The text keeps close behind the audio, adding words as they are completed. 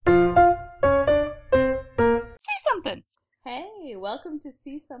welcome to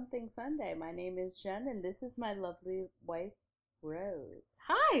See Something Sunday. My name is Jen, and this is my lovely wife, Rose.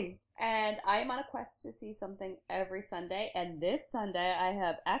 Hi. And I am on a quest to see something every Sunday, and this Sunday I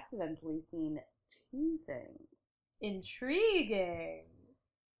have accidentally seen two things. Intriguing.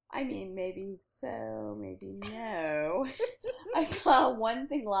 I mean, maybe so, maybe no. I saw one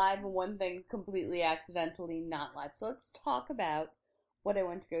thing live and one thing completely accidentally not live. So let's talk about what I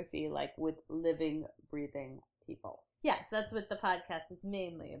went to go see, like with living, breathing people. Yes, that's what the podcast is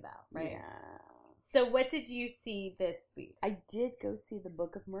mainly about, right? Yeah. So what did you see this week? I did go see the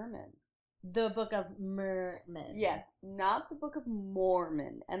Book of Mormon. The Book of Mormon. Yes, not the Book of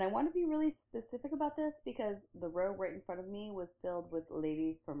Mormon. And I want to be really specific about this because the row right in front of me was filled with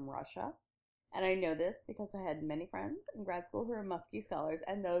ladies from Russia. And I know this because I had many friends in grad school who were Muskie scholars,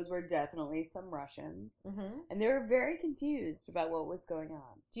 and those were definitely some Russians. Mm-hmm. And they were very confused about what was going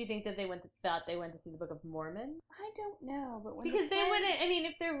on. Do you think that thought they went to see the Book of Mormon? I don't know, but when because they wouldn't. I mean,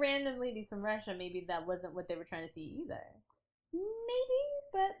 if they're random ladies from Russia, maybe that wasn't what they were trying to see either. Maybe,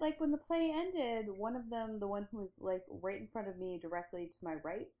 but like when the play ended, one of them, the one who was like right in front of me, directly to my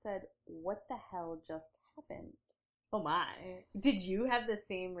right, said, "What the hell just happened?" Oh my! Did you have the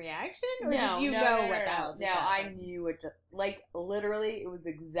same reaction, or No, did you no, know no, what no, the hell just I happened? knew it. Just like literally, it was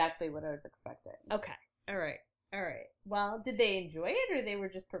exactly what I was expecting. Okay, all right. Well, did they enjoy it, or they were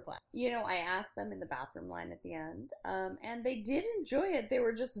just perplexed? You know, I asked them in the bathroom line at the end, and they did enjoy it. They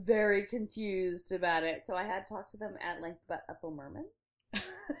were just very confused about it. So I had talked to them at length about Ethel Merman.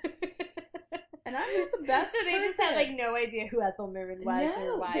 And I'm not the best So they person. just had like no idea who Ethel Merman was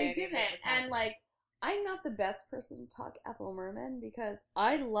or why they any of didn't. it was happening. And like, I'm not the best person to talk Ethel Merman because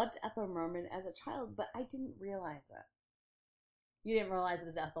I loved Ethel Merman as a child, but I didn't realize it. You didn't realize it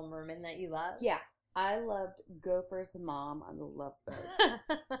was Ethel Merman that you loved? Yeah. I loved Gopher's mom on the Love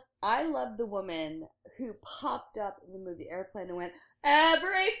Boat. I loved the woman who popped up in the movie Airplane and went,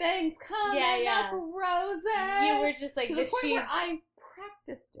 "Everything's coming up roses." You were just like, to the point where I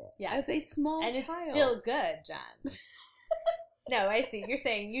practiced it as a small child. And it's still good, John. No, I see. You're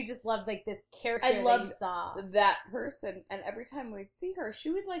saying you just loved like this character that you saw. That person, and every time we'd see her, she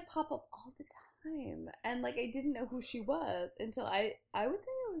would like pop up all the time, and like I didn't know who she was until I would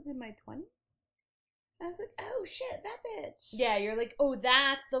say I was in my 20s. I was like, "Oh shit, that bitch!" Yeah, you're like, "Oh,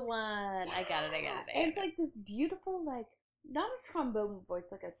 that's the one." Yeah. I got it. And it's like this beautiful, like not a trombone voice,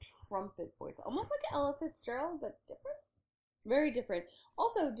 like a trumpet voice, almost like Ella Fitzgerald, but different, very different.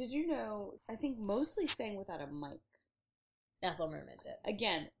 Also, did you know? I think mostly sang without a mic. Ethel Merman did.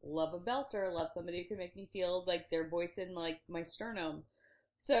 Again, love a belter, love somebody who can make me feel like their voice in like my sternum.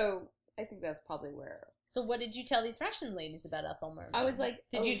 So I think that's probably where. So what did you tell these Russian ladies about Ethel Merman? I was like,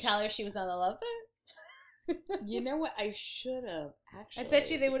 did you tell her she was on the Love Boat? You know what? I should have, actually. I bet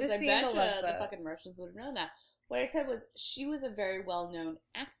you they would have seen the Love Boat. The fucking Russians would have known that. What I said was she was a very well-known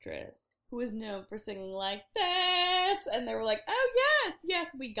actress who was known for singing like this. And they were like, "Oh, yes,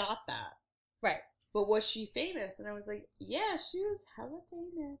 we got that." Right. But was she famous? And I was like, yeah, she was hella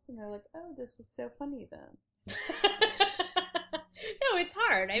famous. And they're like, "Oh, this was so funny then." No, it's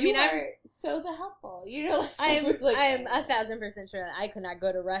hard. I you mean, are so the helpful. You know, like, I'm like, 1,000% sure that I could not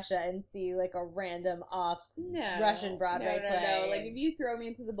go to Russia and see like a random Russian Broadway play. No. Like if you throw me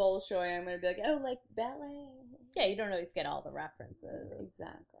into the Bolshoi, I'm gonna be like, "Oh, like ballet." Yeah, you don't always get all the references.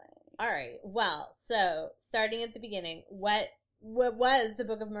 Exactly. All right. Well, so starting at the beginning, what was the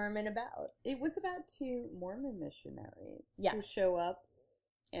Book of Mormon about? It was about two Mormon missionaries who Yes. show up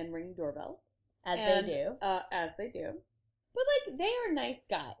and ring doorbells. As they do. As they do. But, like, they are nice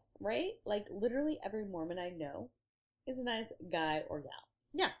guys, right? Like, literally every Mormon I know is a nice guy or gal.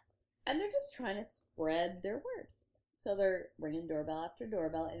 Yeah. And they're just trying to spread their word. So they're ringing doorbell after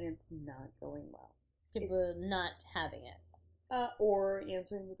doorbell, and it's not going well. People not having it. Or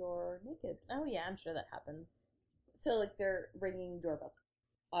answering the door naked. Oh, yeah, I'm sure that happens. So, like, they're ringing doorbells.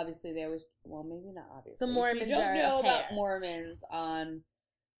 Obviously, they always, well, maybe not obviously. The Mormons you don't are know a pair. about Mormons on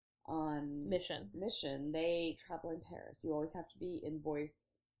mission. They travel in pairs. You always have to be in voice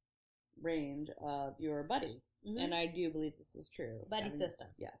range of your buddy. Mm-hmm. And I do believe this is true. Buddy system.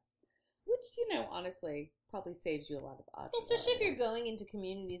 Yes. Which, you know, honestly, probably saves you a lot of odds. Well, especially if you're going into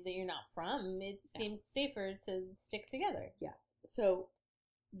communities that you're not from, it seems safer to stick together. Yes. So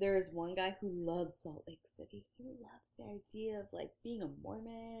there's one guy who loves Salt Lake City. He loves the idea of like being a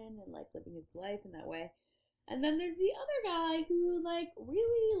Mormon and like living his life in that way. And then there's the other guy who like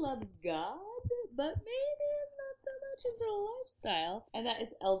really loves God, but maybe is not so much into the lifestyle. And that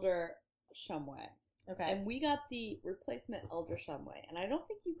is Elder Shumway. Okay. And we got the replacement Elder Shumway. And I don't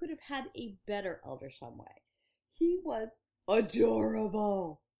think you could have had a better Elder Shumway. He was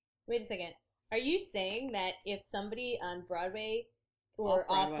adorable. Wait a second. Are you saying that if somebody on Broadway or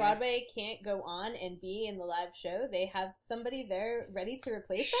Off-Broadway. off-Broadway can't go on and be in the live show, they have somebody there ready to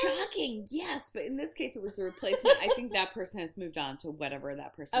replace them? Shocking, yes. But in this case, it was the replacement. I think that person has moved on to whatever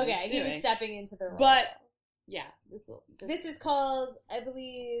that person is doing. He was stepping into the role. But, yeah. This is called, I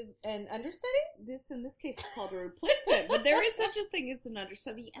believe, an understudy? This, in this case, is called a replacement. But there is such a thing as an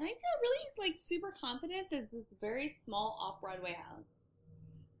understudy. And I feel really, like, super confident that it's this very small off-Broadway house.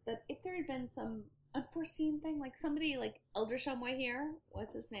 That if there had been some unforeseen thing, like somebody like Elder Shumway here,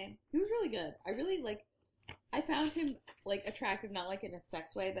 what's his name? He was really good. I found him like attractive, not like in a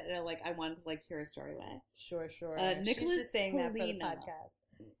sex way, but in a, like I wanted to like hear a story way. Sure. Nicholas She's just saying that for the Polina.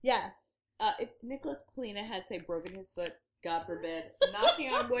 podcast. Yeah. If Nicholas Polina had say broken his foot, God forbid,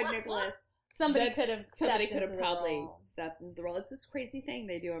 knocking on wood, Nicholas, Somebody could have probably stepped into the role. It's this crazy thing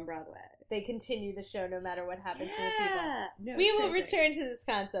they do on Broadway. They continue the show no matter what happens to the people. No, We it's will crazy. return to this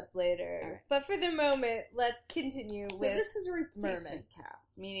concept later. All right. But for the moment, let's continue So with... this is a replacement Merman.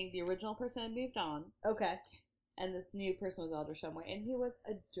 cast, meaning the original person had moved on, Okay. and this new person was Elder Shumway, and he was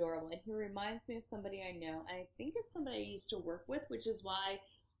adorable, and he reminds me of somebody I know, and I think it's somebody I used to work with, which is why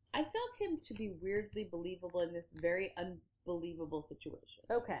I felt him to be weirdly believable in this very unbelievable situation.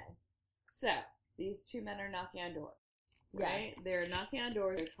 Okay. So, these two men are knocking on doors, right? Yes. They're knocking on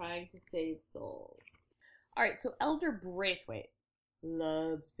doors, they're trying to save souls. Alright, so Elder Braithwaite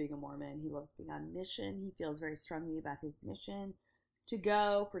loves being a Mormon. He loves being on mission. He feels very strongly about his mission to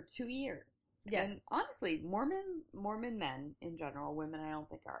go for 2 years. Yes. And honestly, Mormon men in general, women I don't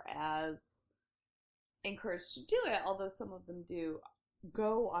think are as encouraged to do it, although some of them do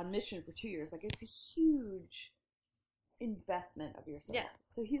go on mission for 2 years. Like, it's a huge investment of yourself. Yes.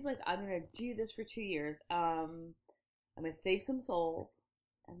 So he's like, I'm going to do this for 2 years. I'm going to save some souls.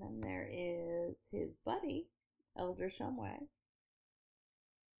 And then there is his buddy, Elder Shumway,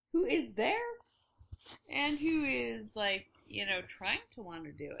 who is there and who is, like, you know, trying to want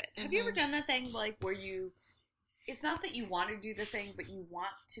to do it. Have you ever done that thing, like, where it's not that you want to do the thing, but you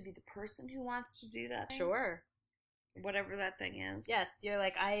want to be the person who wants to do that thing? Sure. Whatever that thing is. Yes, you're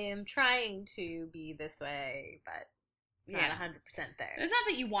like, I am trying to be this way, but it's not 100% there. It's not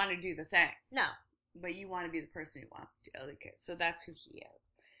that you want to do the thing. No. But you want to be the person who wants to do it. Okay, so that's who he is.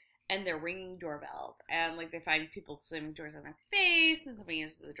 And they're ringing doorbells. And, like, they find people slamming doors on their face. And somebody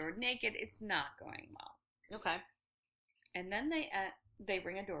answers the door naked. It's not going well. Okay. And then they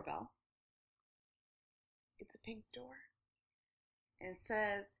ring a doorbell. It's a pink door. And it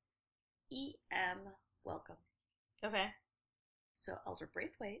says, E.M. Welcome. Okay. So Elder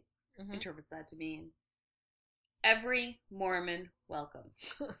Braithwaite Mm-hmm. interprets that to mean, every Mormon welcome.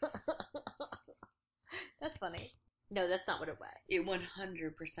 That's funny. No, that's not what it was. It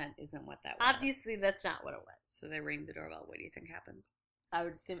 100% isn't what that was. Obviously, that's not what it was. So they ring the doorbell. What do you think happens? I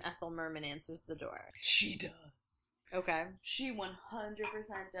would assume Ethel Merman answers the door. She does. Okay. She 100%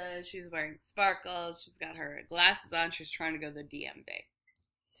 does. She's wearing sparkles. She's got her glasses on. She's trying to go to the DMV.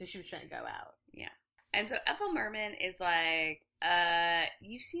 So she was trying to go out. Yeah. And so Ethel Merman is like,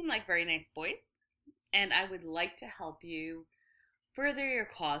 you seem like very nice boys, and I would like to help you further your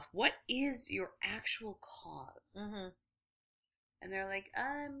cause. What is your actual cause? Mm-hmm. And they're like,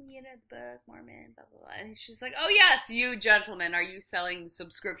 the book, Mormon, blah, blah, blah. And she's like, oh, yes, you gentlemen, are you selling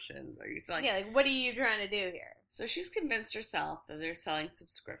subscriptions? Are you selling... Yeah, like, what are you trying to do here? So she's convinced herself that they're selling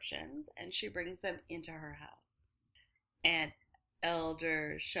subscriptions, and she brings them into her house. And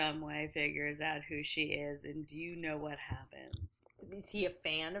Elder Shumway figures out who she is, and do you know what happens? So is he a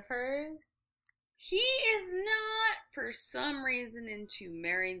fan of hers? He is not, for some reason, into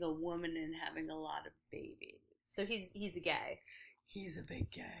marrying a woman and having a lot of babies. So he's a gay. He's a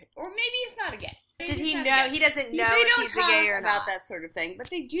big gay. Or maybe he's not a gay. Did he know? He doesn't know They if don't he's a talk gay or about not. that sort of thing, but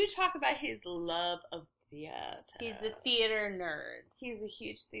they do talk about his love of theater. He's a theater nerd. He's a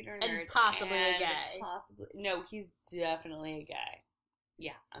huge theater And nerd. possibly a gay. No, he's definitely a gay.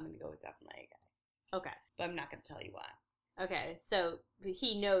 Yeah, I'm going to go with definitely a gay. Okay. But I'm not going to tell you why. Okay, so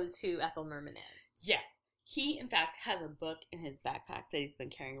he knows who Ethel Merman is. Yes. He, in fact, has a book in his backpack that he's been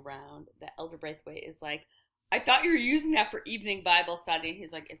carrying around that Elder Braithwaite is like, I thought you were using that for evening Bible study. And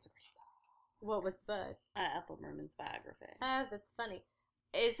he's like, it's a What was the book? Ethel Merman's biography. Oh, that's funny.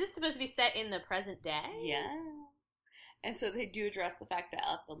 Is this supposed to be set in the present day? Yeah. And so they do address the fact that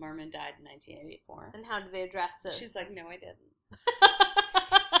Ethel Merman died in 1984. And how do they address this? She's like, no, I didn't.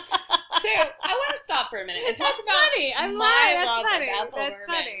 So, I want to stop for a minute and talk That's about funny. I'm my lying. love That's funny. of Ethel That's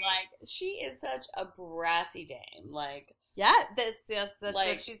Merman. funny. Like, she is such a brassy dame. Like, Yeah, that's like,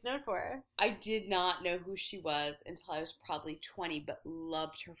 what she's known for. I did not know who she was until I was probably 20, but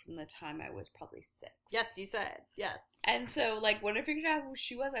loved her from the time I was probably 6. Yes, you said. Yes. And so, like, when I figured out who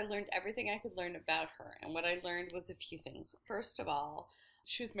she was, I learned everything I could learn about her. And what I learned was a few things. First of all,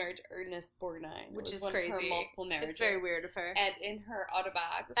 she was married to Ernest Borgnine, which is one crazy. Of her multiple marriages. It's very weird of her. And in her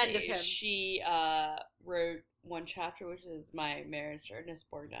autobiography, she wrote one chapter, which is My Marriage to Ernest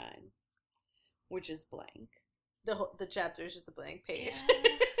Borgnine, which is blank. The chapter is just a blank page. Yeah.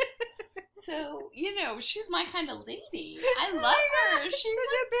 So, you know, she's my kind of lady. I love her. She's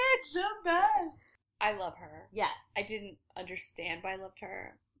such a bitch. The best. I love her. Yes. I didn't understand why I loved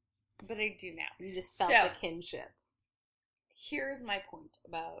her, but I do now. You just felt a kinship. Here's my point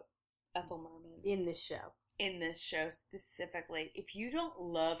about Ethel Merman. In this show. In this show specifically. If you don't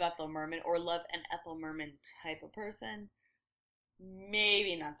love Ethel Merman or love an Ethel Merman type of person,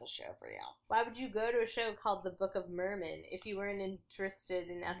 maybe not the show for you. Why would you go to a show called The Book of Merman if you weren't interested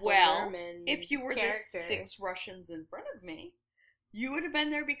in Ethel Merman? If you were character? the 6 Russians in front of me, you would have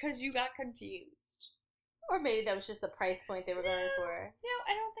been there because you got confused. Or maybe that was just the price point they were going for.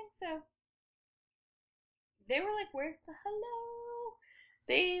 No, I don't think so. They were like, where's the hello?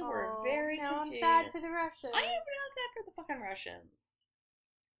 They were very confused. I'm sad for the Russians. I am not sad for the fucking Russians.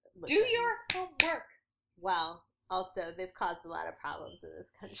 Listen. Do your homework. Well, also, they've caused a lot of problems in this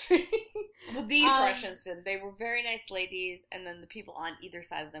country. Well, these Russians did. They were very nice ladies, and then the people on either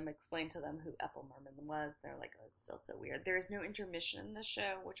side of them explained to them who Ethel Merman was. They're like, oh, it's still so weird. There's no intermission in the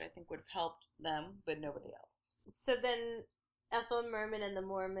show, which I think would have helped them, but nobody else. So then Ethel Merman and the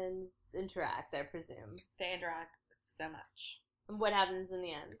Mormons interact, I presume. They interact so much. And what happens in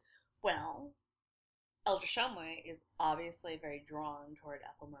the end? Well, Elder Shumway is obviously very drawn toward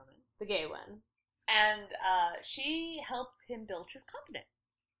Ethel Merman. The gay one. And she helps him build his confidence.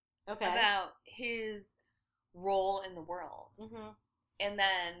 Okay. About his role in the world. Mm-hmm. And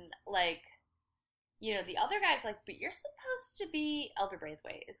then, like, you know, the other guy's like, but you're supposed to be, Elder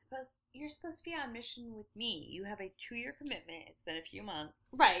Braithwaite, you're supposed to be on mission with me. You have a 2-year commitment. It's been a few months.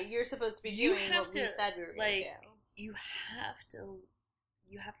 Right, you're supposed to be doing what we said we were going to do. You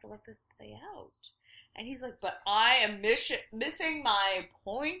have to let this play out. And he's like, but I am missing my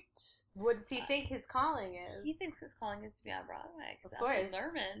point. What does he think his calling is? He thinks his calling is to be on Broadway. Of course. Ethel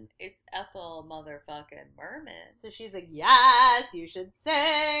Merman, it's Ethel motherfucking Merman. So she's like, yes, you should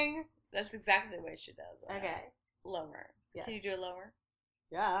sing. That's exactly the way she does it. Okay. Lower. Yes. Can you do a lower?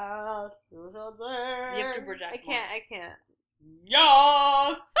 Yes, you should sing. You have to project I can't.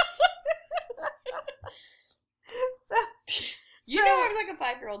 Yes! So, you know, I was like a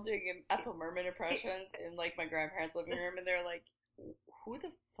 5-year-old doing Ethel Merman impressions in like my grandparents' living room, and they're like, "Who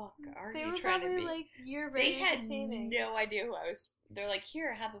the fuck are you trying to be?" They were probably like, "You're very entertaining." They had no idea who I was. They're like,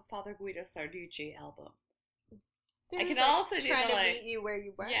 "Here, have a Father Guido Sarducci album." I can also do trying the, to meet you where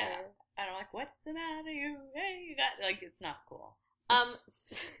you were. Yeah, and I'm like, "What's the matter, you? Hey, you got like it's not cool."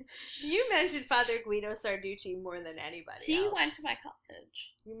 You mentioned Father Guido Sarducci more than anybody. He else. went to my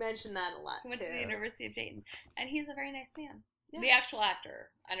college. You mentioned that a lot. He went to the University of Dayton, and he's a very nice man. Yeah. The actual actor,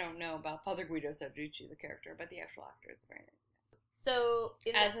 I don't know about Father Guido Sarducci, the character, but the actual actor is a very nice man. So,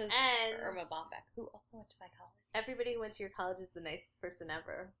 in as the is end, Irma Bombeck, who also went to my college. Everybody who went to your college is the nicest person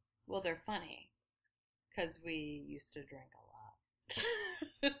ever. Well, they're funny, because we used to drink a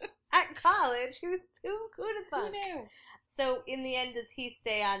lot. At college? Who would have thought? Who knew? So, in the end, does he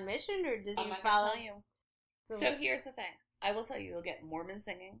stay on mission, or does he I'm not follow? Gonna tell you. So here's the thing. I will tell you, you'll get Mormon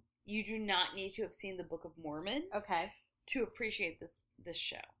singing. You do not need to have seen the Book of Mormon. Okay. To appreciate this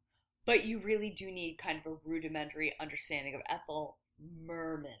show. But you really do need kind of a rudimentary understanding of Ethel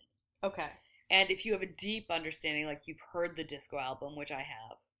Merman. Okay. And if you have a deep understanding, like you've heard the disco album, which I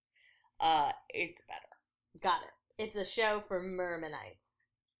have, it's better. Got it. It's a show for Mermanites.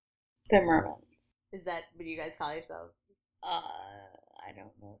 The Mermans. Is that what you guys call yourselves? I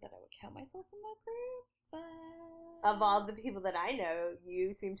don't know that I would count myself in that group, but... Of all the people that I know,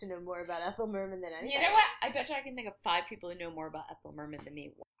 you seem to know more about Ethel Merman than anybody. You know what? I bet you I can think of 5 people who know more about Ethel Merman than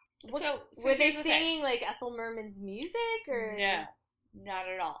me. So were they singing, like, Ethel Merman's music, or...? No, not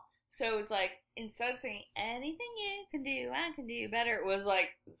at all. So it's like, instead of saying, anything you can do, I can do better, it was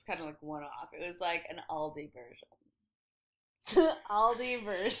like, it's kind of like one-off. It was like an Aldi version. Aldi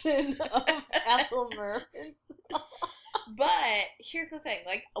version of Ethel Merman. But here's the thing,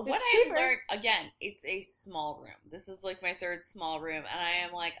 like, what I learned, again, it's a small room. This is like my 3rd small room, and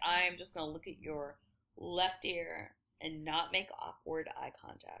I am just going to look at your left ear and not make awkward eye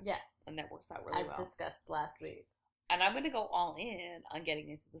contact. Yes. And that works out really well. As discussed last week. And I'm going to go all in on getting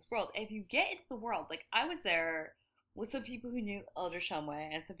into this world. And if you get into the world, like, I was there with some people who knew Elder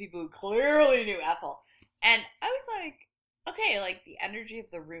Shumway and some people who clearly knew Ethel. And I was like, okay, like, the energy of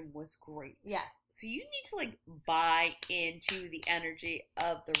the room was great. Yes. So you need to, like, buy into the energy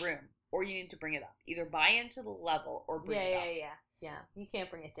of the room. Or you need to bring it up. Either buy into the level or bring it up. Yeah. You can't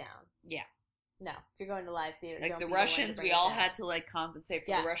bring it down. Yeah. No. If you're going to live theater, like, don't the be the one to Russians, bring we it all down. had to, like, compensate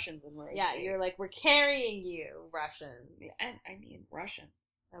for the Russians in Rosie. Yeah, you're like, we're carrying you, Russians. Yeah, and I mean, Russian.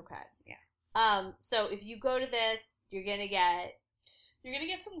 Okay. Yeah. So if you go to this, you're gonna get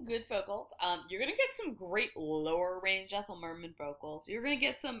some good vocals. You're gonna get some great lower range Ethel Merman vocals. You're gonna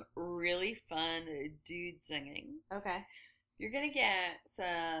get some really fun dude singing. Okay. You're gonna get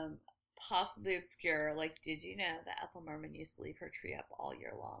some possibly obscure, like, did you know that Ethel Merman used to leave her tree up all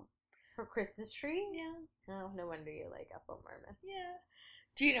year long? Her Christmas tree? Yeah. Oh, no wonder you like Ethel Merman. Yeah.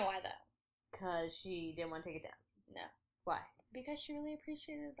 Do you know why though? Because she didn't want to take it down. No. Why? Because she really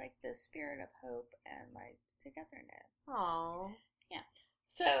appreciated, like, the spirit of hope and, like, togetherness. Aww. Yeah.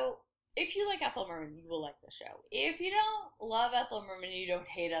 So, if you like Ethel Merman, you will like the show. If you don't love Ethel Merman, you don't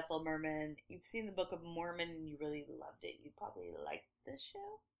hate Ethel Merman, you've seen the Book of Mormon and you really loved it, you'd probably like this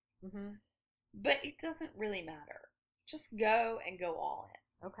show. Mm-hmm. But it doesn't really matter. Just go and go all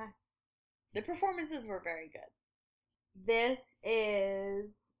in. Okay. The performances were very good. This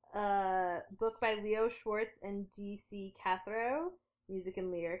is a book by Leo Schwartz and D.C. Cathro. Music and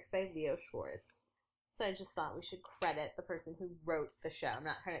lyrics by Leo Schwartz. So I just thought we should credit the person who wrote the show. I'm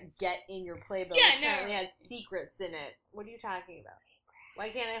not trying to get in your playbill. Yeah, it apparently has secrets in it. What are you talking about? Why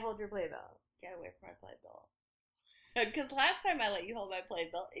can't I hold your playbill? Get away from my playbill. Because last time I let you hold my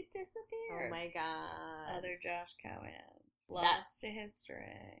playbill, it disappeared. Oh my god. Other Josh Cohen. Lost to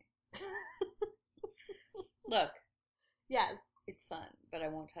history. Look. Yes. It's fun, but I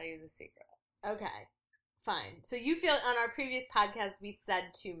won't tell you the secret. Okay. Fine. So you feel on our previous podcast we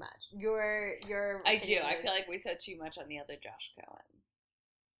said too much. I do. I feel like we said too much on the other Josh Cohen.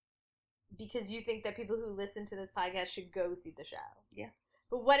 Because you think that people who listen to this podcast should go see the show. Yeah.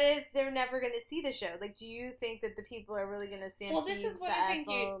 But what if they're never going to see the show? Like, do you think that the people are really going to stampede Well, this is what I think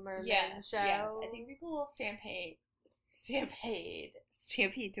show? Yes, I think people will stampede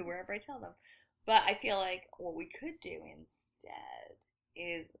to wherever I tell them. But I feel like what we could do instead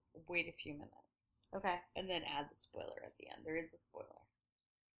is wait a few minutes. Okay. And then add the spoiler at the end. There is a spoiler.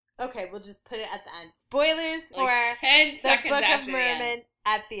 Okay, we'll just put it at the end. Spoilers like for 10 the seconds Book after of Merman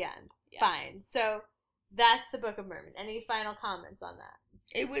at the end. Yeah. Fine. So that's the Book of Merman. Any final comments on that?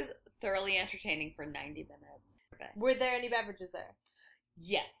 It was thoroughly entertaining for 90 minutes. Were there any beverages there?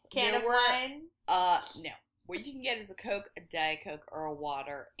 Yes. Can of wine? No. What you can get is a Coke, a Diet Coke, or a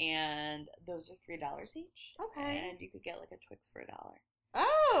water, and those are $3 each. Okay. And you could get like a Twix for $1.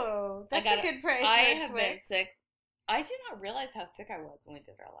 Oh, that's a good price. I have been sick. I did not realize how sick I was when we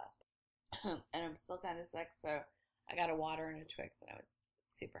did our last and I'm still kind of sick, so I got a water and a Twix, and I was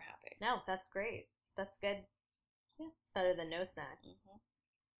super happy. No, that's great. That's good. Yeah. Better than no snacks. Mm-hmm.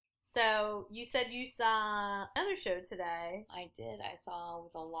 So, you said you saw another show today. I did. I saw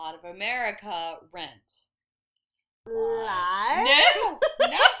With a Lot of America, Rent. Live? No!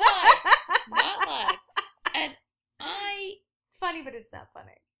 Not live! Not live. And It's funny, but it's not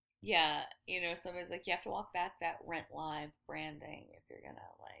funny. Yeah, you know, somebody's like, you have to walk back that Rent Live branding if you're gonna,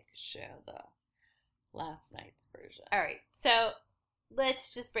 like, show the last night's version. Alright, so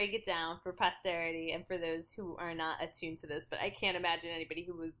let's just break it down for posterity and for those who are not attuned to this, but I can't imagine anybody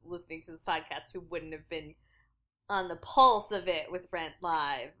who was listening to this podcast who wouldn't have been on the pulse of it with Rent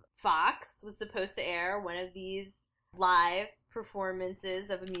Live. Fox was supposed to air one of these live performances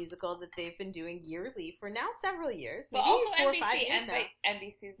of a musical that they've been doing yearly for now several years. But also NBC's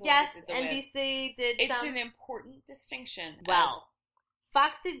the yes, one who did the NBC did. It's an important distinction. Well,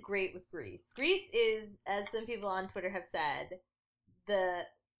 Fox did great with Grease. Grease is, as some people on Twitter have said, the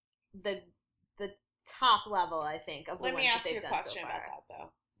top level, I think, of the ones that they've done so far. Let me ask you a question about that,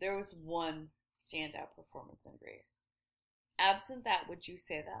 though. There was one standout performance in Grease. Absent that, would you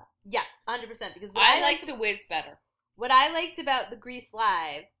say that? Yes, 100%. Because I liked The Wiz better. What I liked about the Grease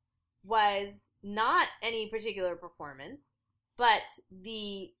Live was not any particular performance, but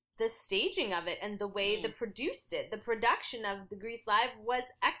the staging of it and the way they produced it. The production of the Grease Live was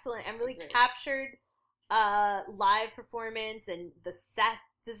excellent and really captured live performance and the set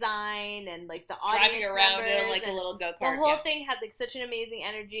design and like the audience driving around members in like a little go-kart. The whole thing had like such an amazing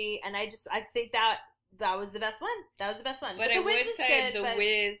energy, and I think that was the best one. That was the best one. But I would say The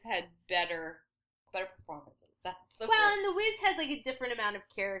Wiz had better performances. And The Wiz has like a different amount of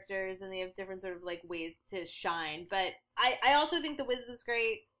characters, and they have different sort of like ways to shine. But I also think The Wiz was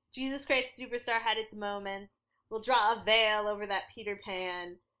great. Jesus Christ Superstar had its moments. We'll draw a veil over that Peter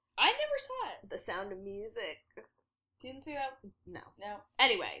Pan. I never saw it. The Sound of Music. You didn't see that? No. No.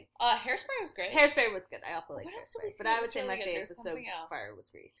 Anyway, Hairspray was great. Hairspray was good. I also like What else did we Hairspray, see but that I would was say really my good? favorite There's so something else. far was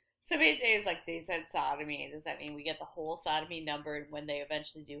Grease. So many days, like, they said sodomy. Does that mean we get the whole sodomy numbered when they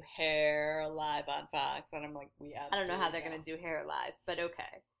eventually do Hair live on Fox? And I'm like, we absolutely I don't know how they're don't. gonna do Hair live, but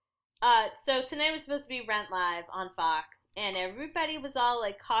okay. So tonight was supposed to be Rent live on Fox, and everybody was all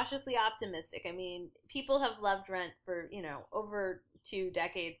like cautiously optimistic. I mean, people have loved Rent for over 2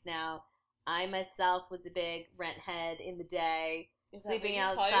 decades now. I myself was a big Rent head in the day. Is that Sleeping what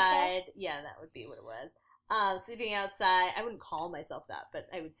you call outside. yourself? Yeah, that would be what it was. Sleeping outside. I wouldn't call myself that, but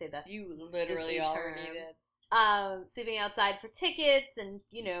I would say that. You literally the already term. did. Sleeping outside for tickets, and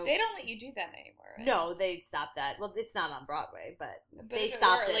They don't let you do that anymore, right? no, they stopped that. Well, it's not on Broadway, but they if it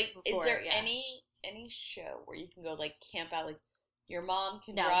stopped were, it like, before. is there yeah. any show where you can go, like, camp out, like, your mom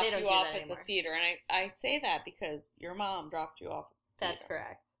can No, drop they don't you do off that at anymore. the theater, and I say that because your mom dropped you off at the That's theater.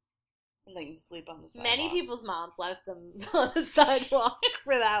 correct. And let you sleep on the sidewalk. Many people's moms left them on the sidewalk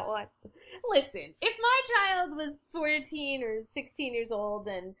for that one. Listen, if my child was 14 or 16 years old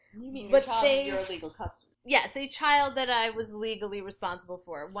and You mean but your child they- in your legal custody? yes, a child that I was legally responsible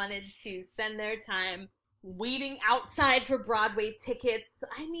for wanted to spend their time waiting outside for Broadway tickets,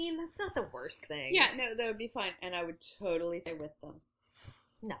 I mean, that's not the worst thing. Yeah, no, that would be fine, and I would totally stay with them.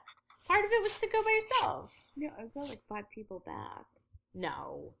 No. Part of it was to go by yourself. No, I've got like 5 people back.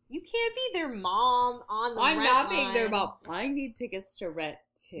 No. You can't be their mom on the I'm Rent not being their line. mom. I need tickets to Rent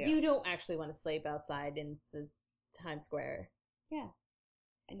too. You don't actually want to sleep outside in the Times Square. Yeah.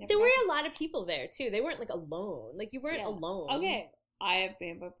 I never There got were a lot of people there, too. They weren't, like, alone. Like, you weren't Yeah. alone. Okay, I have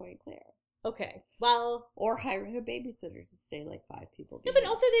been by Point Clear. Okay. Well, Or hiring a babysitter to stay like 5 people. no, but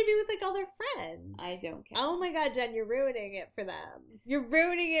also they'd be with, like, all their friends. I don't care. Oh my god, Jen, you're ruining it for them. You're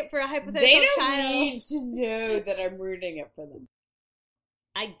ruining it for a hypothetical They don't child. need to know that I'm ruining it for them.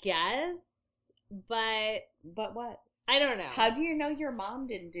 I guess, but But what? I don't know. How do you know your mom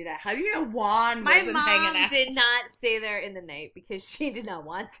didn't do that? How do you know Juan My wasn't mom hanging out? did not stay there in the night because she did not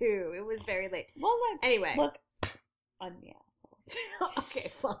want to. It was very late. Well, like, Anyway. look, I'm the asshole.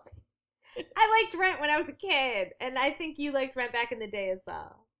 Okay, fine. I liked Rent when I was a kid, and I think you liked Rent back in the day as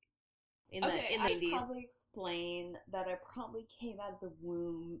well. In the I'd 90s. probably explain that I probably came out of the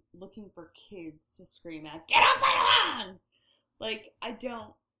womb looking for kids to scream at, "Get off my lawn!" Like, I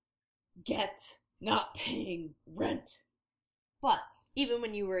don't get not paying rent. But, Even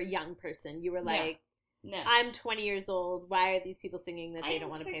when you were a young person, you were No. like, no. I'm 20 years old. Why are these people singing that they I'm don't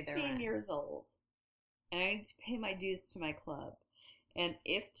want to pay their 16 rent? years old, and I need to pay my dues to my club. And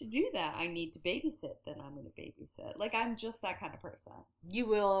if to do that I need to babysit, then I'm going to babysit. Like, I'm just that kind of person. You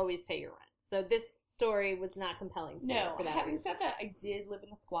will always pay your rent. So this story was not compelling to you No, for that having reason. said that, I did live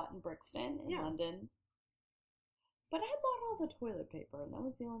in a squat in Brixton in Yeah. London. But I bought all the toilet paper, and that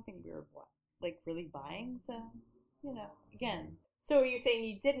was the only thing we were, really buying. So, again, So you're saying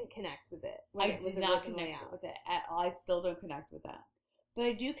you didn't connect with it when I it was did not originally connect out. with it at all. I still don't connect with that. But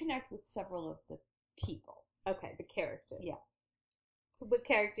I do connect with several of the people. Okay, the characters. Yeah. What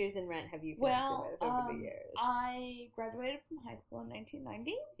characters in Rent have you connected Well, with over the years? I graduated from high school in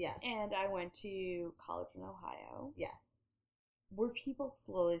 1990, Yes. and I went to college in Ohio, Yes. where people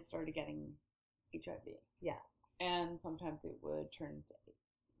slowly started getting HIV. Yes. And sometimes it would turn to AIDS.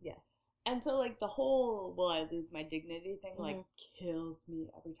 Yes. And so, like, the whole will I lose my dignity thing, like, Mhm. kills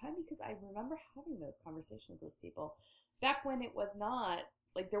me every time because I remember having those conversations with people back when it was not,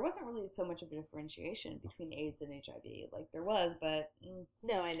 like, there wasn't really so much of a differentiation between AIDS and HIV. Like, there was, but,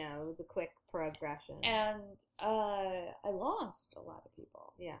 No, I know. It was a quick progression. and, I lost a lot of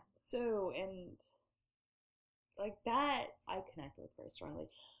people. yeah. So, and, like, that I connect with very strongly.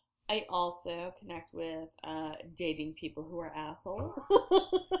 I also connect with, dating people who are assholes.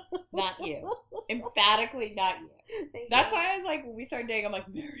 Not you. Emphatically not you. Thank That's you. why I was like, when we started dating, I'm like,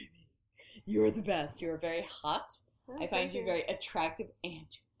 marry me. You're the best. You're very hot. Oh, I thank find you very attractive, and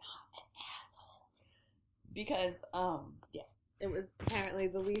you're not an asshole. Because, yeah. It was apparently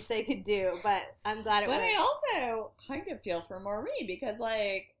the least they could do, but I'm glad it But went. I also kind of feel for Maureen because,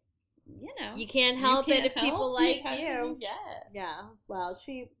 like, You can't help you it if can't people help the like attention you. get. Yeah. Well,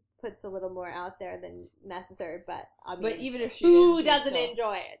 she puts a little more out there than necessary, but I mean, But even if she who didn't, doesn't still-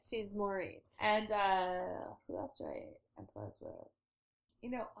 enjoy it? She's Maureen. And, who else do I empathize with?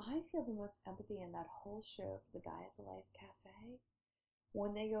 I feel the most empathy in that whole show for the guy at the Life Cafe.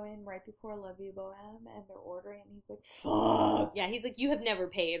 When they go in right before Love You Bohem and they're ordering, and he's like, fuck! Yeah, he's like, you have never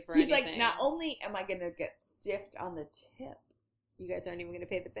paid for He's anything. like, not only am I going to get stiffed on the tip, you guys aren't even going to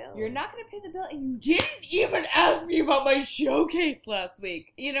pay the bill. you're not going to pay the bill, and you didn't even ask me about my showcase last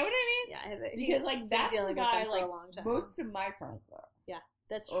week. You know what I mean? Yeah, Because, he's like, been that's the dealing with guy, them for like, a long time. most of my friends are.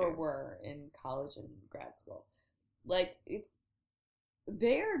 That's true. Or were in college and grad school. Like,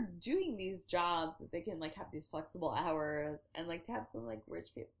 they're doing these jobs that they can, like, have these flexible hours, and, like, to have some, like, rich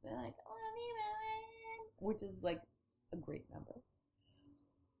people, they're like, love you, man, which is, like, a great number.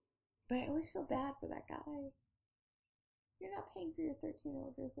 But I always feel bad for that guy. You're not paying for your 13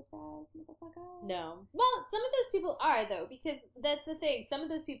 orders of fries, motherfucker. No. Well, some of those people are, though, because that's the thing. Some of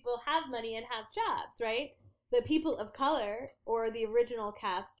those people have money and have jobs, right? The people of color, or the original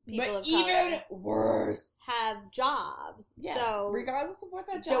cast people of color, even worse, have jobs. Yes, so regardless of what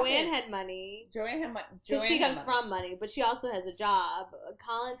that job Joanne is. had money. Joanne had money. Because she comes from money, but she also has a job.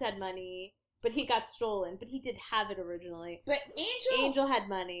 Collins had money, but he got stolen. But he did have it originally. But Angel had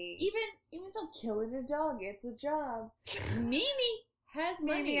money. Even though killing a dog, it's a job. Mimi has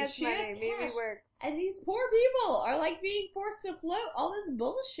money. Mimi has she money. has Mimi cash. works. And these poor people are like being forced to float all this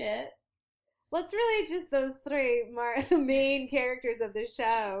bullshit. Well, it's really just those three the main characters of the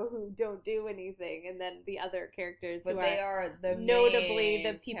show who don't do anything, and then the other characters But who they are the notably main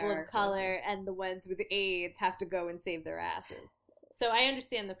the people of color and the ones with AIDS have to go and save their asses. So I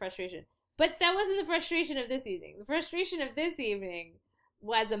understand the frustration. But that wasn't the frustration of this evening. The frustration of this evening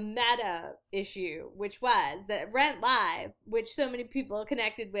was a meta issue, which was that Rent Live, which so many people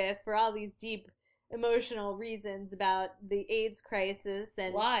connected with for all these deep emotional reasons about the AIDS crisis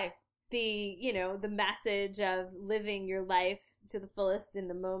and life. The message of living your life to the fullest in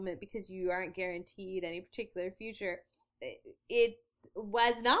the moment because you aren't guaranteed any particular future. It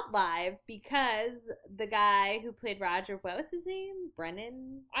was not live because the guy who played Roger, what was his name?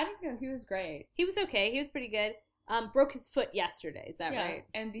 Brennan? I don't know. He was great. He was okay. He was pretty good. Broke his foot yesterday. Is that right?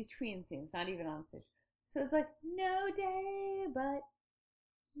 And between scenes, not even on stage. So it's like, no day but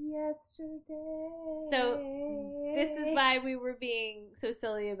yesterday. So this is why we were being so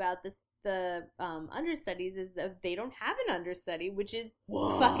silly about the understudies, is that they don't have an understudy, which is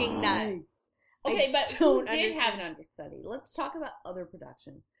fucking nuts. Okay, but who did have an understudy? Let's talk about other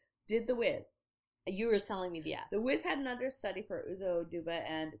productions. Did The Wiz? You were telling me The Wiz had an understudy for Uzo Aduba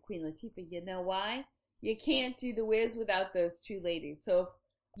and Queen Latifah. You know why? You can't do The Wiz without those two ladies. So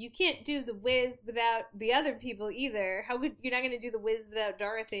you can't do The Wiz without the other people either. You're not going to do The Wiz without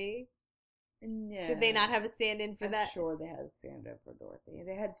Dorothy? No. Did they not have a stand-in for that? I'm sure they had a stand-in for Dorothy.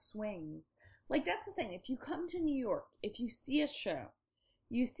 They had swings. Like, that's the thing. If you come to New York, if you see a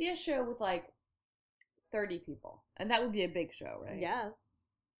show with, like, 30 people. And that would be a big show, right? Yes.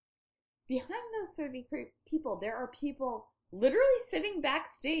 Behind those 30 people, there are people literally sitting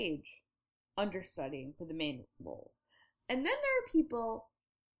backstage understudying for the main roles. And then there are people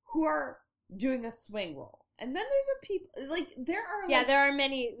who are doing a swing role. And then there's people, like, there are, yeah, there are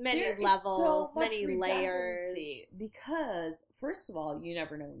many levels, so many layers. Because, first of all, you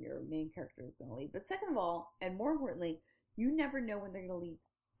never know when your main character is going to leave. But second of all, and more importantly, you never know when they're going to leave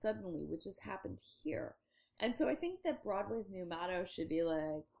suddenly, which has happened here. And so I think that Broadway's new motto should be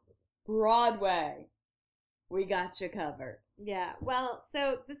like, Broadway, we got you covered. Yeah, well,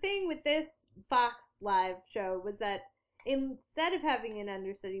 so the thing with this Fox Live show was that instead of having an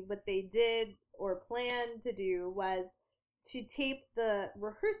understudy, what they did or planned to do was to tape the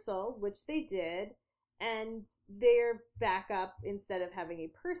rehearsal, which they did, and their backup, instead of having a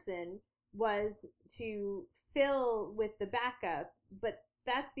person, was to fill with the backup, but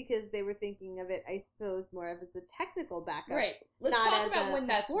that's because they were thinking of it, I suppose, more of as a technical backup. Right. Let's not talk as about a when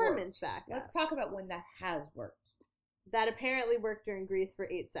that's performance worked. backup. Let's talk about when that has worked. That apparently worked during Grease for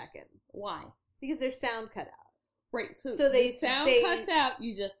 8 seconds. Why? Because their sound cut out. Right, so the sound cuts out,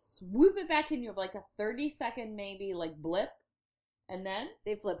 you just swoop it back in, you have like a 30-second maybe like blip, and then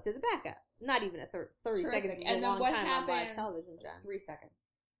they flip to the backup. Not even a 30 seconds is and a then long what time happens, on live television, John. 3 seconds.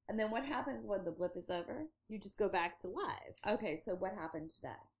 And then what happens when the blip is over? You just go back to live. Okay, so what happened to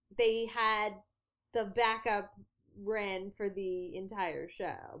that? They had the backup ran for the entire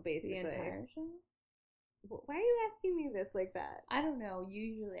show, basically. The entire show? Why are you asking me this like that? I don't know. You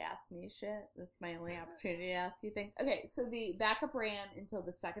usually ask me shit. That's my only opportunity to ask you things. Okay, so the backup ran until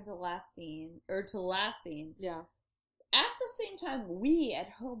the second to last scene, or to last scene. Yeah. At the same time, we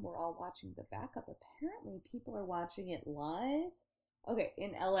at home were all watching the backup. Apparently, people are watching it live. Okay,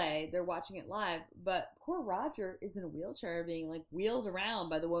 in LA, they're watching it live, but poor Roger is in a wheelchair being, like, wheeled around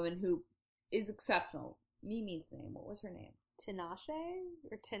by the woman who is exceptional. Mimi's name. What was her name? Tinashe?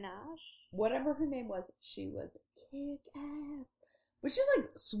 Or Tinash? Whatever her name was, she was kick-ass. But she's, like,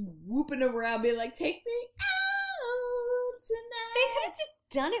 swooping him around, being like, take me out tonight. They could have just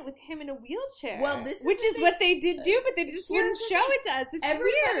done it with him in a wheelchair. Well, which is what they did do, but they just wouldn't show it to us. It's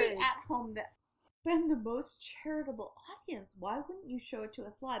everybody weird. At home that been the most charitable audience, why wouldn't you show it to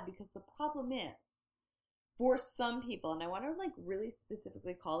us live? Because the problem is, for some people, and I want to, like, really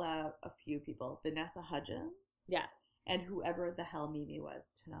specifically call out a few people, Vanessa Hudgens. Yes. And whoever the hell Mimi was,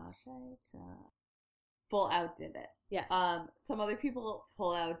 Tinashe, full out did it. Yeah. Some other people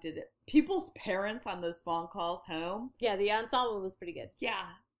full out did it. People's parents on those phone calls home. Yeah, the ensemble was pretty good. Yeah.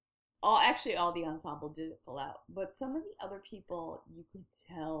 All the ensemble did it full out. But some of the other people, you could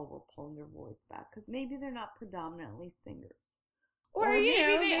tell were pulling their voice back because maybe they're not predominantly singers. Or maybe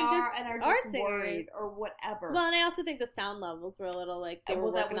they they just are just singers. worried or whatever. Well, and I also think the sound levels were a little like they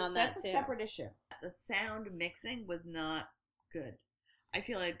were working on that too. That's a separate issue. The sound mixing was not good. I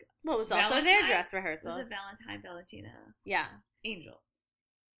feel like well, it was also their dress rehearsal. Was it Valentine, Valentina? Yeah. Angel.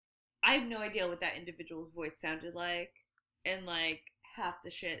 I have no idea what that individual's voice sounded like and like half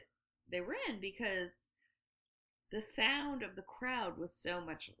the shit they were in because the sound of the crowd was so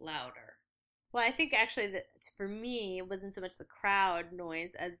much louder. Well, I think actually that for me it wasn't so much the crowd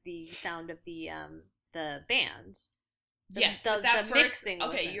noise as the sound of the band. Yes, the first, mixing.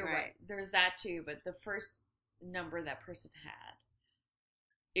 Okay, you're right. There's that too, but the first number that person had,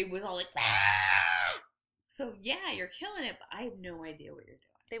 it was all like. So yeah, you're killing it, but I have no idea what you're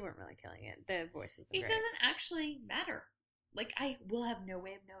doing. They weren't really killing it. The voices were great. Doesn't actually matter. Like I will have no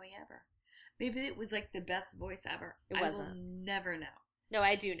way of knowing ever. Maybe it was like the best voice ever. It wasn't. I will never know. No,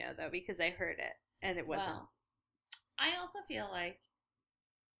 I do know though because I heard it and it wasn't. Well, I also feel like,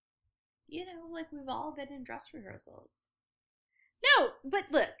 like we've all been in dress rehearsals. No, but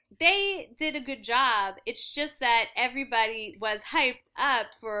look, they did a good job. It's just that everybody was hyped up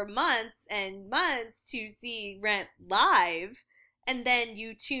for months and months to see Rent live, and then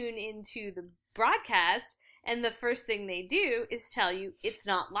you tune into the broadcast, and the first thing they do is tell you it's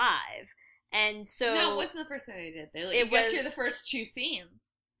not live. And so no, it wasn't the first thing they did. They got you the first two scenes.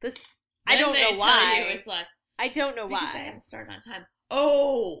 I don't know why. It's like, I don't know because why. They have to start on time.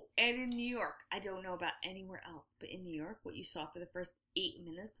 Oh, and in New York, I don't know about anywhere else, but in New York, what you saw for the first 8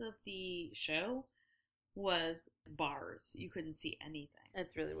 minutes of the show was bars. You couldn't see anything.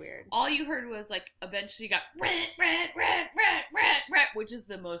 That's really weird. All you heard was like eventually you got rent, which is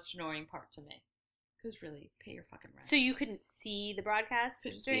the most annoying part to me. Because really, pay your fucking rent. So you couldn't see the broadcast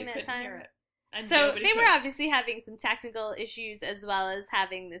during that time? Hear it. And so they were obviously having some technical issues as well as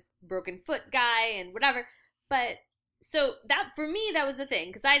having this broken foot guy and whatever. But so that for me that was the thing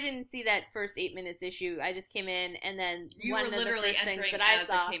because I didn't see that first 8 minutes issue. I just came in and then one of the first things that I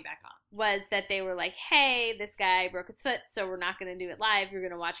saw came back on. Was that they were like, "Hey, this guy broke his foot, so we're not going to do it live. You're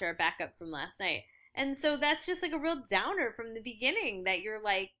going to watch our backup from last night." And so that's just like a real downer from the beginning. That you're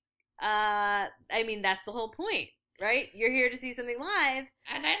like, I mean, that's the whole point. Right? You're here to see something live,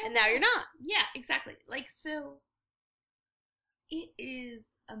 and now you're not. Yeah, exactly. Like, so, it is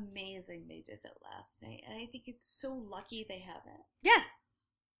amazing they did it last night, and I think it's so lucky they haven't. Yes.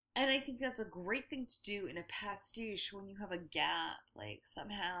 And I think that's a great thing to do in a pastiche when you have a gap, like,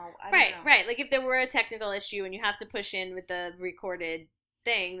 somehow. I don't know. Right. Like, if there were a technical issue and you have to push in with the recorded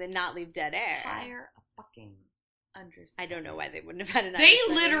thing, then not leave dead air. Hire a fucking understudy. I don't know why they wouldn't have had an They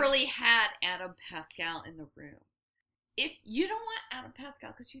understudy. literally had Adam Pascal in the room. If you don't want Adam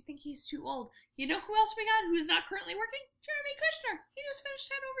Pascal because you think he's too old, you know who else we got who's not currently working? Jeremy Kushner. He just finished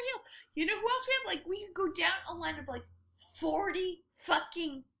Head Over Heels. You know who else we have? Like, we could go down a line of, like, 40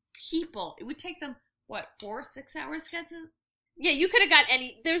 fucking people. It would take them, 4 or 6 hours to get to? Yeah, you could have got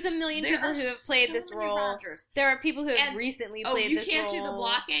any. There's a million people who have played this role. Rogers. There are people who have recently played this role. You can't do the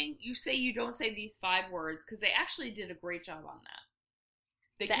blocking. You say you don't say these 5 words because they actually did a great job on that.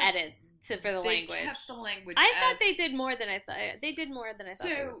 Edits for the language. They kept the language. I thought they did more than I thought. They did more than I thought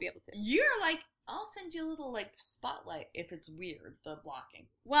they would be able to. You're like, I'll send you a little like spotlight if it's weird, the blocking.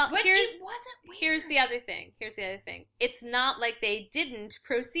 Well, but it wasn't weird. Here's the other thing. It's not like they didn't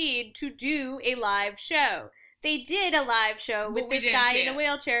proceed to do a live show. They did a live show with this guy in a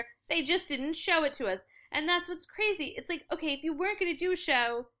wheelchair. They just didn't show it to us. And that's what's crazy. It's like, okay, if you weren't going to do a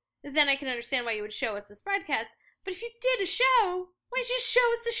show, then I can understand why you would show us this broadcast. But if you did a show, why don't you just show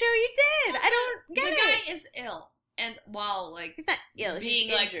us the show you did? I don't get it. The guy is ill. And while, like, he's not ill, being,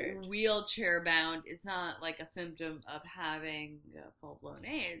 he's injured. Like, wheelchair bound is not, like, a symptom of having full-blown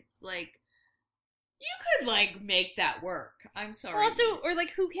AIDS. Like, you could, like, make that work. I'm sorry. Also, or,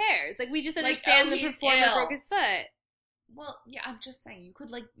 like, who cares? Like, we just understand the performer broke his foot. Well, yeah, I'm just saying, you could,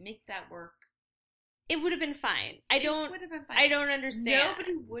 like, make that work. It would have been fine. I don't understand.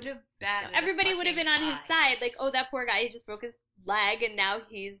 Nobody would have batted. Everybody would have been on his side. Like, oh, that poor guy, he just broke his leg and now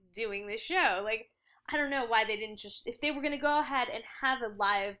he's doing this show. Like, I don't know why they didn't just, if they were going to go ahead and have a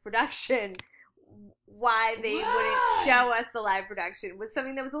live production, why they wouldn't show us the live production was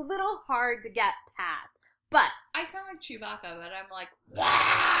something that was a little hard to get past. But I sound like Chewbacca, but I'm like,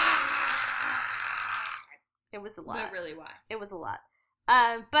 it was a lot. But really, why? It was a lot.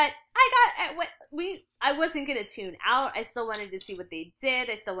 But I wasn't gonna tune out. I still wanted to see what they did.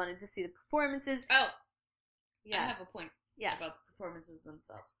 I still wanted to see the performances. Oh, yes. I have a point about the performances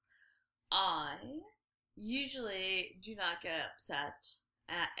themselves. I usually do not get upset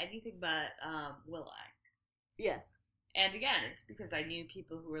at anything but Will.i.am. Yeah. And again, it's because I knew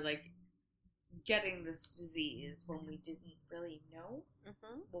people who were like getting this disease when we didn't really know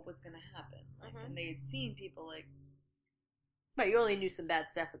what was going to happen. Like, and they had seen people like. But you only knew some bad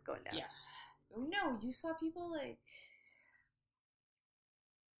stuff was going down. Yeah. No, you saw people like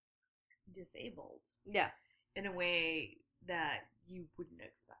disabled. Yeah. In a way that you wouldn't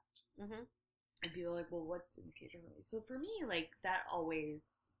expect. And people are like, well, what's in future movies? So for me, like, that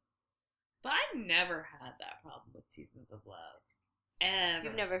always. But I've never had that problem with Seasons of Love. Ever.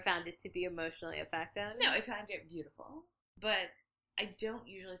 You've never found it to be emotionally affecting? No, I find it beautiful. But I don't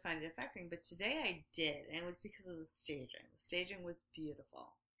usually find it affecting. But today I did. And it was because of the staging. The staging was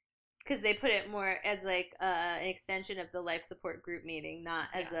beautiful. Because they put it more as like an extension of the life support group meeting, not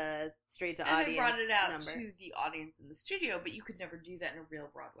as a straight to audience. And they brought it out number. to the audience in the studio, but you could never do that in a real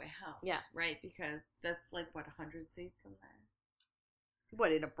Broadway house. Yeah. Right? Because that's like, what, 100 seats in there?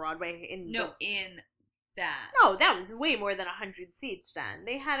 What, in a Broadway? In that. No, that was way more than 100 seats, Jen.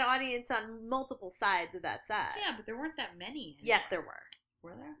 They had audience on multiple sides of that set. Yeah, but there weren't that many anymore. Yes, there were.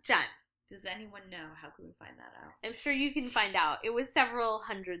 Were there? Jen. Does anyone know? How can we find that out? I'm sure you can find out. It was several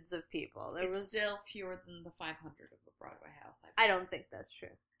hundreds of people. It's still fewer than the 500 of the Broadway house. I don't think that's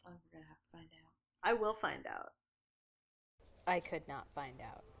true. Oh, we're going to have to find out. I will find out. I could not find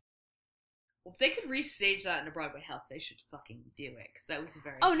out. Well, if they could restage that in a Broadway house, they should fucking do it, because that was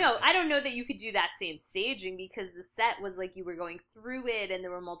very... Oh, no, I don't know that you could do that same staging, because the set was like you were going through it, and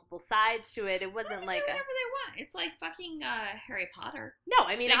there were multiple sides to it. It wasn't like whatever they want. It's like fucking Harry Potter. No,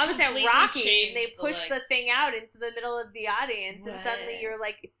 I mean, I was at Rocky, and they pushed the thing out into the middle of the audience, and suddenly you're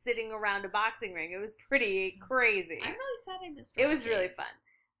like sitting around a boxing ring. It was pretty crazy. I'm really sad I missed it. It was really fun.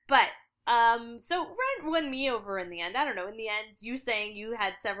 But... so Rent won me over in the end. I don't know. In the end, you saying you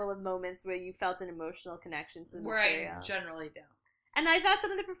had several moments where you felt an emotional connection to the material. Where I generally don't. And I thought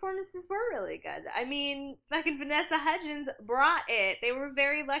some of the performances were really good. I mean, fucking Vanessa Hudgens brought it. They were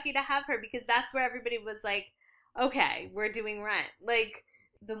very lucky to have her because that's where everybody was like, okay, we're doing Rent. Like,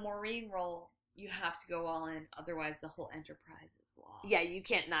 the Maureen role, you have to go all in, otherwise the whole enterprise is lost. Yeah, you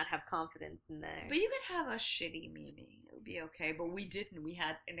can't not have confidence in there. But you could have a shitty Mimi. It would be okay, but we didn't. We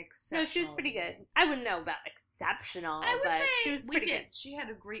had an exceptional... No, she was pretty good. I wouldn't know about exceptional, I would but say she was pretty good. She had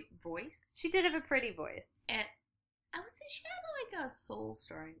a great voice. She did have a pretty voice. And I would say she had like a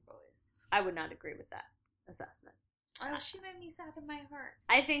soul-stirring voice. I would not agree with that assessment. Oh, she made me sad in my heart.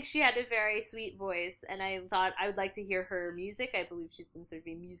 I think she had a very sweet voice, and I thought I would like to hear her music. I believe she's some sort of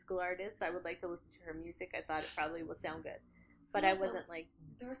a musical artist. I would like to listen to her music. I thought it probably would sound good. But I wasn't like...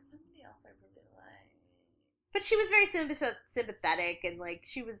 There was somebody else I really liked. But she was very sympathetic, and like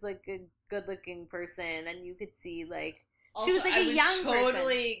she was like a good-looking person, and you could see like... Also, she was like a young person. I would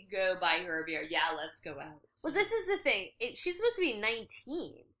totally go buy her a beer. Yeah, let's go out. Well, this is the thing. She's supposed to be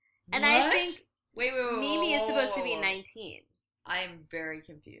 19. And what? I think... Wait, Mimi is supposed to be 19. I am very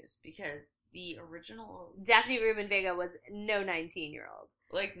confused because the original Daphne Rubin Vega was no 19-year-old.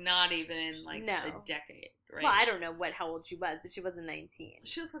 Like, not even in like a decade, right? Well, I don't know how old she was, but she wasn't 19.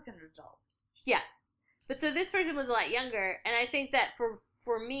 She looked like an adult. Yes. But so this person was a lot younger, and I think that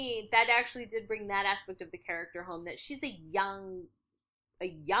for me, that actually did bring that aspect of the character home, that she's a young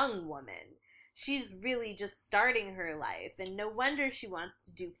woman. She's really just starting her life, and no wonder she wants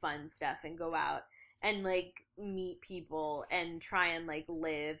to do fun stuff and go out and like meet people and try and like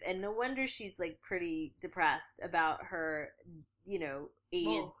live, and no wonder she's like pretty depressed about her, you know, AIDS.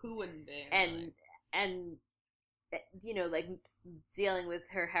 Well, who wouldn't be? And you know, like dealing with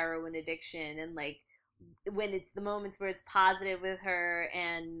her heroin addiction, and like when it's the moments where it's positive with her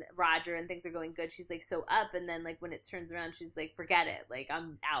and Roger and things are going good, she's like so up, and then like when it turns around, she's like, forget it, like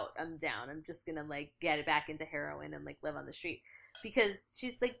I'm out, I'm down, I'm just gonna like get it back into heroin and like live on the street, because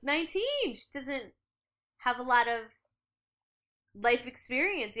she's like 19, she doesn't have a lot of life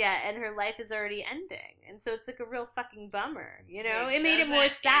experience yet, and her life is already ending, and so it's like a real fucking bummer, you know. It made it more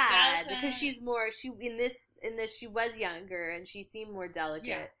sad because she in this she was younger and she seemed more delicate.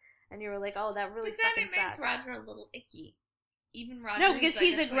 Yeah. And you were like, oh, that really fucking sucks. But then it makes Roger a little icky. Even Roger. No, because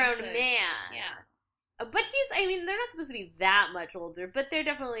he's a grown man. Yeah. But I mean, they're not supposed to be that much older, but they're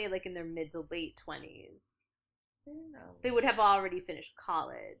definitely like in their mid to late 20s. No. They would have already finished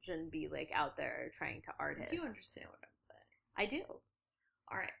college and be like out there trying to artist. You understand what I'm saying. I do.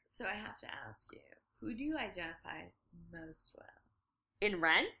 Alright, so I have to ask you, who do you identify most with? In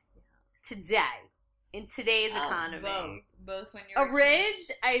Rent? Yeah. Today. in today's economy. Both when you're A ridge,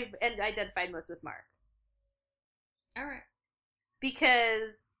 I identified most with Mark. All right.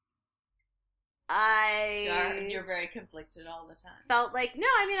 Because You're very conflicted all the time.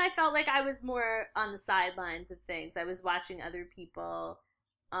 I felt like I was more on the sidelines of things. I was watching other people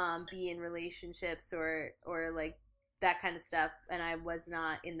be in relationships or like that kind of stuff, and I was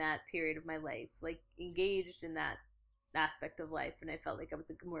not in that period of my life, like engaged in that aspect of life, and I felt like I was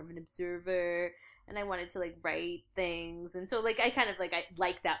like more of an observer, and I wanted to like write things, and so like I kind of like I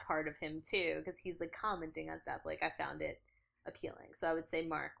like that part of him too, because he's like commenting on stuff. Like I found it appealing, so I would say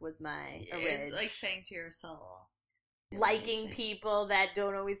Mark was my It's like saying to your soul, liking people that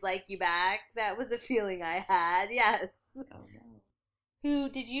don't always like you back. That was a feeling I had. Yes. Oh no. Who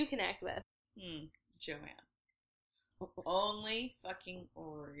did you connect with? Joanne. Only fucking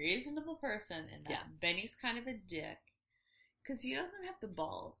reasonable person in that. Benny's kind of a dick because he doesn't have the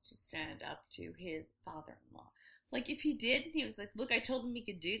balls to stand up to his father-in-law. Like, if he did, and he was like, look, I told him he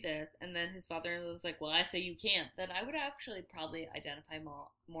could do this, and then his father-in-law was like, well, I say you can't, then I would actually probably identify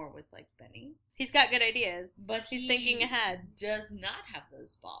more with, like, Benny. He's got good ideas, but he's thinking ahead. Does not have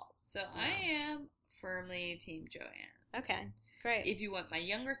those balls. So I am firmly Team Joanne. Okay, great. If you want my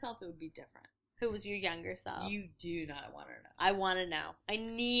younger self, it would be different. Who was your younger self? You do not want to know. I want to know. I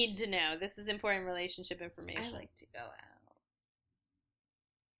need to know. This is important relationship information. I like to go out.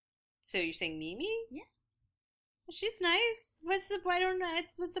 So you're saying Mimi? Yeah. She's nice. What's the problem?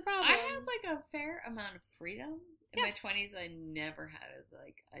 I had like a fair amount of freedom in my 20s. I never had as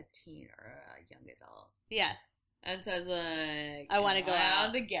like a teen or a young adult. Yes. And so I was like, I want to go out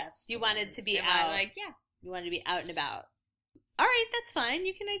on the guest. You wanted to be and out. Like, yeah. You wanted to be out and about. All right, that's fine.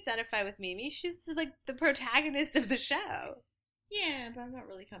 You can identify with Mimi. She's like the protagonist of the show. Yeah, but I'm not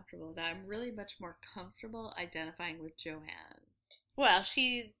really comfortable with that. I'm really much more comfortable identifying with Joanne. Well,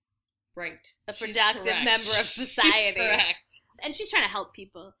 she's right. A productive member of society. Correct. And she's trying to help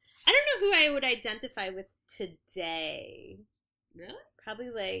people. I don't know who I would identify with today. Really? Probably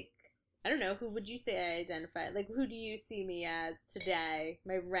like, I don't know, who would you say I identify? Like, who do you see me as today?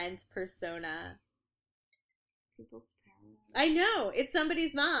 My Rent persona. People's parents. I know. It's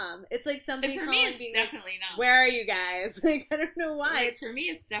somebody's mom. It's like somebody and for calling me, it's definitely like, not. Where are you guys? Like, I don't know why. Like, for me,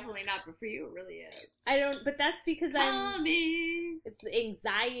 it's definitely not, but for you, it really is. I don't, but that's because Coming. It's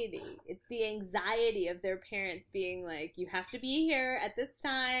anxiety. It's the anxiety of their parents being like, you have to be here at this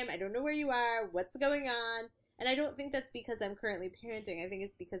time. I don't know where you are. What's going on? And I don't think that's because I'm currently parenting. I think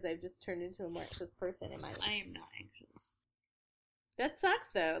it's because I've just turned into a more anxious person in my life. I am not anxious. That sucks,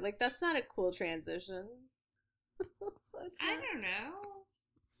 though. Like, that's not a cool transition. I don't know.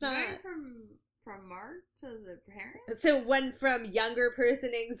 It's not. Going from Mark to the parents? So one from younger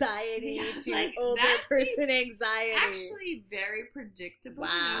person anxiety to like, older person anxiety. Actually very predictable.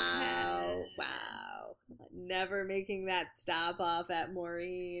 Wow. Okay. Wow. Never making that stop off at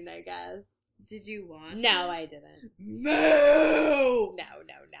Maureen, I guess. Did you want No, I didn't. No! No,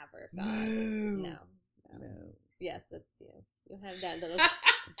 never. God. No. Yes, that's you. You have that little...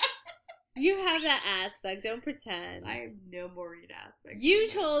 You have that aspect. Don't pretend. I have no Maureen aspect. You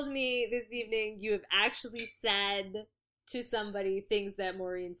told me this evening you have actually said to somebody things that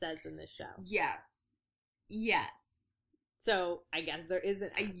Maureen says in this show. Yes. So, I guess there is an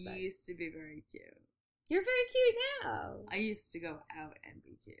aspect. I used to be very cute. You're very cute now. I used to go out and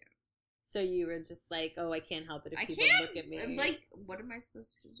be cute. So you were just like, oh, I can't help it if people look at me. I'm like, what am I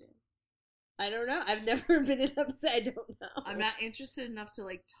supposed to do? I don't know. I've never been in upset. I don't know. I'm not interested enough to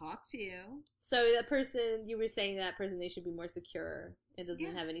like talk to you. So that person, you were saying that person, they should be more secure. It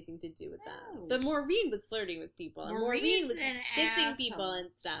doesn't have anything to do with that. But Maureen was flirting with people. And Maureen was kissing people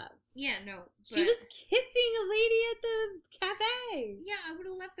and stuff. Yeah, no. She was kissing a lady at the cafe. Yeah, I would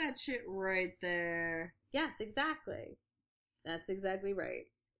have left that shit right there. Yes, exactly. That's exactly right.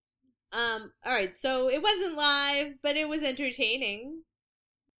 Alright, so it wasn't live, but it was entertaining.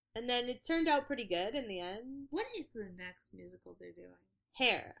 And then it turned out pretty good in the end. What is the next musical they're doing?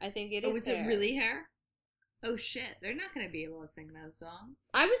 Hair. I think it is. Oh, is it really Hair? Oh shit, they're not going to be able to sing those songs.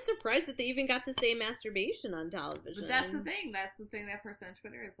 I was surprised that they even got to say masturbation on television. But that's the thing. That's the thing that person on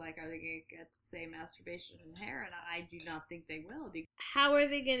Twitter is like, are they going to get to say masturbation and Hair? And I do not think they will. How are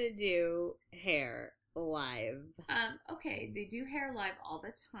they going to do Hair live? Okay, they do Hair live all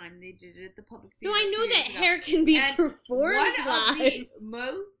the time. They did it at the public theater. No, I know that Hair can be performed live. One of the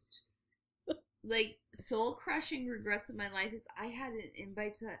most like soul-crushing regrets of my life is I had an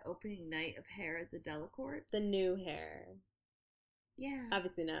invite to that opening night of Hair at the Delacorte. The new Hair. Yeah.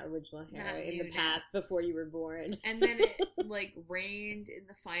 Obviously not original Hair in the past before you were born. And then it like rained in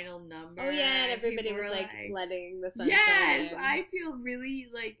the final number. Oh yeah, and everybody was like letting the sun yes, in. I feel really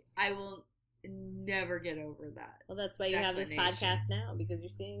like I will never get over that. Well, that's why you have this declination. podcast now, because you're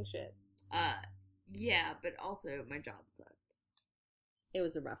seeing shit. Yeah, but also my job sucked. It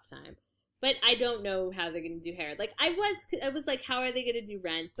was a rough time. But I don't know how they're going to do hair. Like, I was like, how are they going to do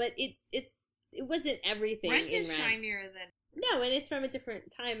Rent? But it wasn't everything Rent in is Rent. shinier than... No, and it's from a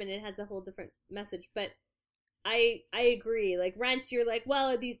different time, and it has a whole different message. But I agree. Like, Rent, you're like,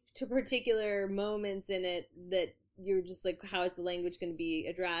 well, are these two particular moments in it that you're just like, how is the language going to be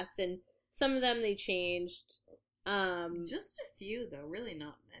addressed? And some of them they changed. Just a few, though. Really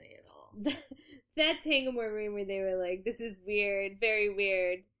not many at all. That Tangamore room where they were like, this is weird, very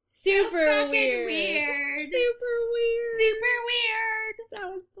weird, So super fucking weird. weird. Super weird. Super weird. That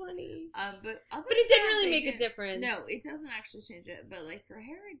was funny. But it didn't really make a difference. No, it doesn't actually change it. But like her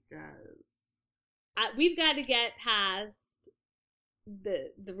hair, it does. We've got to get past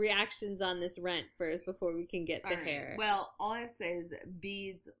the reactions on this Rent first before we can get to Alright, hair. Well, all I say is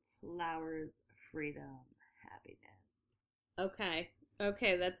beads, flowers, freedom, happiness.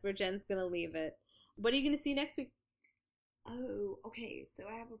 Okay, that's where Jen's gonna leave it. What are you gonna see next week? Oh, okay. So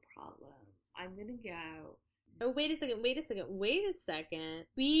I have a problem. I'm gonna go. Oh, wait a second.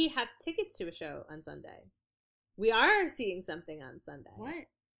 We have tickets to a show on Sunday. We are seeing something on Sunday. What?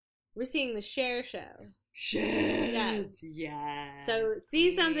 We're seeing the Cher show. Shit. Yes. So,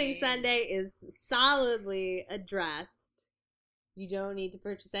 See Something Sunday is solidly addressed. You don't need to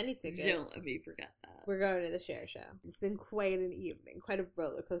purchase any tickets. Don't let me forget that. We're going to the Cher show. It's been quite an evening, quite a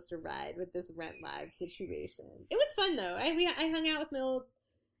roller coaster ride with this Rent Live situation. It was fun though. I hung out with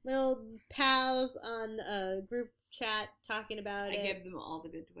my old pals on a group chat talking about it. I gave them all the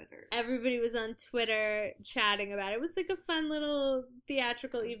good Twitter. Everybody was on Twitter chatting about it. It was like a fun little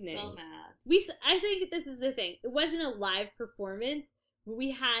theatrical evening. So mad. I think this is the thing. It wasn't a live performance, but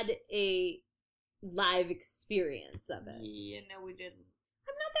we had a live experience of it. Yeah, no, we didn't.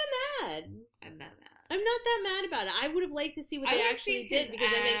 I'm not that mad. I'm not mad. I'm not that mad about it. I would have liked to see what I they would've actually seen his did because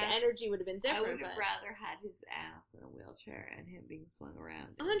I think the ass. energy would have been different. I would have rather had his ass in a wheelchair and him being swung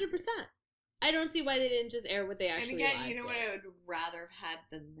around. 100%. I don't see why they didn't just air what they And actually again, live you know did. what I would rather have had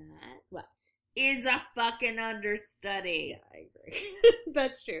than that? What? Is a fucking understudy. Yeah, I agree.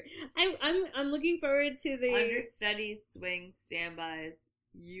 That's true. I'm looking forward to the Understudies, swings, standbys.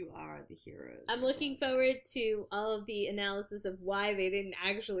 You are the heroes. I'm looking forward to all of the analysis of why they didn't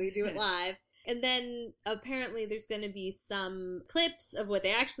actually do it live. And then apparently there's going to be some clips of what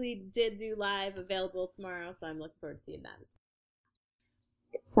they actually did do live available tomorrow, so I'm looking forward to seeing that as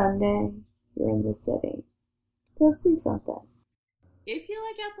well. It's Sunday. You're in the city. Go see something. If you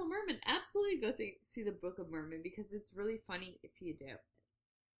like Ethel Merman, absolutely go see the Book of Merman because it's really funny if you do.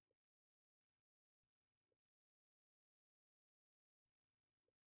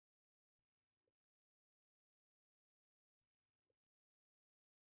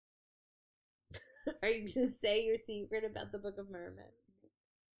 Are you going to say your secret about the Book of Merman?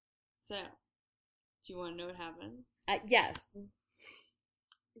 So, do you want to know what happened? Yes.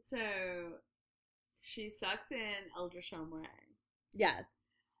 So, she sucks in Eldritch Omwe. Yes.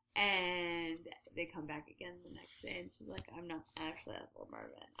 And they come back again the next day, and she's like, I'm not actually Ethel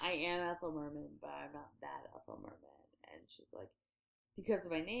Merman. I am Ethel Merman, but I'm not that Ethel Merman. And she's like, because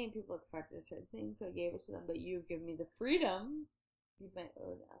of my name, people expect a certain thing, so I gave it to them, but you've given me the freedom to be my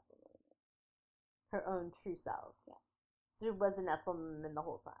own Ethel Merman. Her own true self. Yeah. So it wasn't Ethel Merman the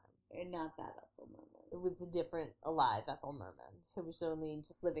whole time. And not that Ethel Merman. It was a different, alive Ethel Merman, who was only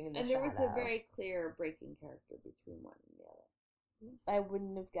just living in the And shadow. there was a very clear breaking character between one and the other. I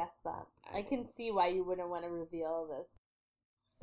wouldn't have guessed that. I can see why you wouldn't want to reveal this